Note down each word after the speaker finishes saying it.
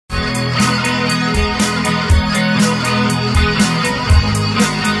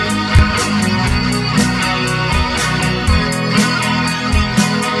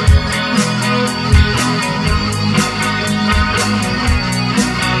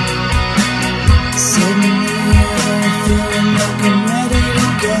I'm ready to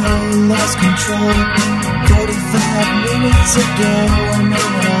go, lost control. 45 minutes ago, I'm in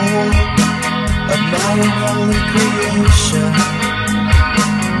a hole of my unholy creation.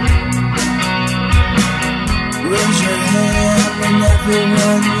 Raise your hand when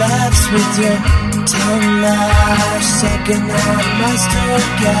everyone laughs with your tongue lash. Second hand mustard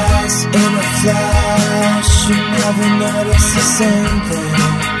gas in a flash. You never notice the same thing.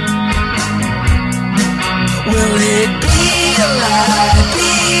 Will it be a lie,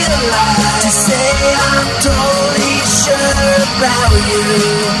 to say I'm totally sure about you?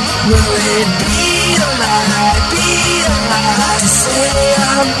 Will it be a lie, to say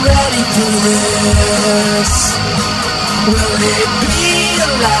I'm ready for this? Will it be a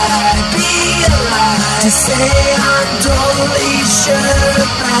lie, to say I'm totally sure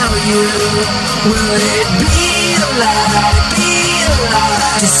about you? Will it be a lie,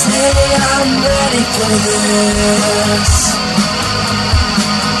 to say I'm ready for this?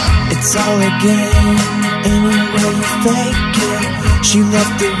 It's all a game, anyway you fake it. She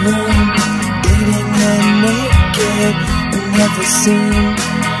left the room, bleeding and naked. It never seemed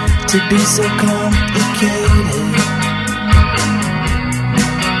to be so complicated.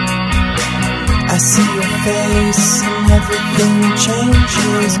 I see your face and everything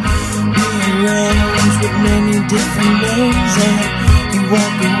changes, rearranged with many different names, and you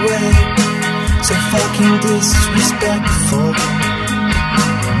walk away, so fucking disrespectful.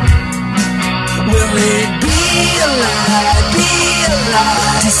 Will it be a lie,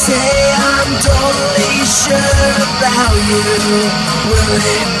 to say I'm totally sure about you? Will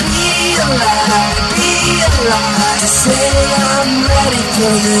it be a lie, to say I'm ready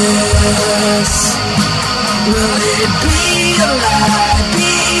for this? Will it be a lie,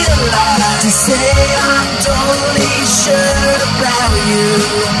 to say I'm totally sure about you?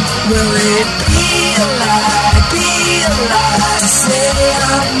 Will it be a lie, to say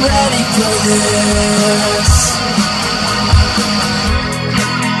I'm ready for this?